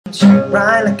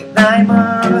bright like a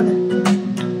diamond.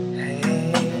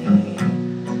 Hey,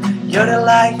 you're the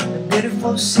light in the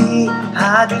beautiful sea.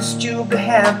 How just you be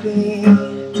happy?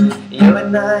 You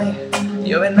and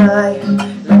I,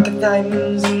 like a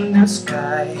diamonds in the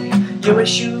sky. You're a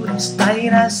shooting star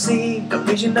and I see the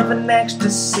vision of an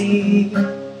ecstasy.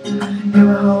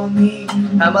 You hold me,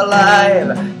 I'm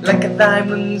alive, like a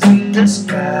diamonds in the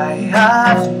sky.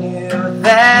 I knew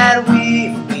that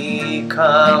we'd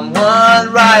become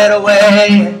one right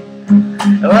away,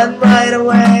 one right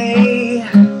away.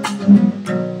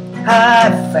 I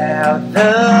felt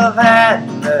the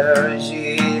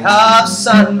energy of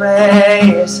sun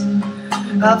rays.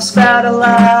 I've felt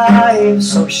alive,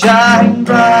 so shine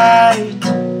bright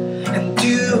and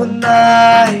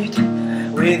tonight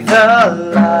with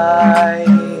the light.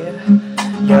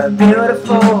 You're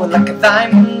beautiful like a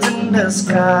diamond in the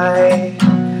sky.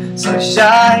 So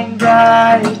shine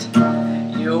bright,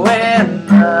 you and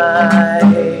I.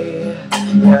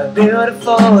 You're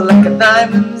beautiful like a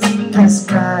diamond in the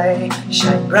sky.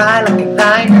 Shine bright like a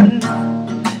diamond.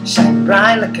 Shine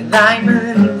bright like a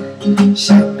diamond.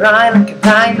 Shine bright like a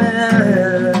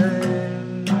diamond.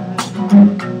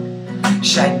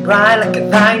 Shine bright like a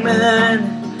diamond.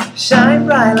 Shine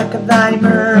bright like a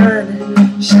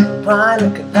diamond. Shine bright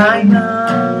like a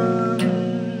diamond.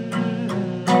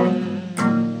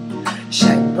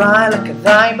 Shine bright like a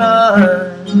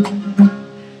diamond.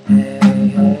 Hey,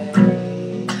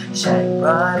 hey. Shine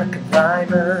bright like a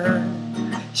diamond.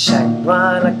 Shine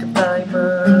bright like a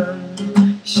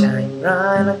diamond. Shine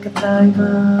bright like a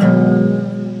diamond.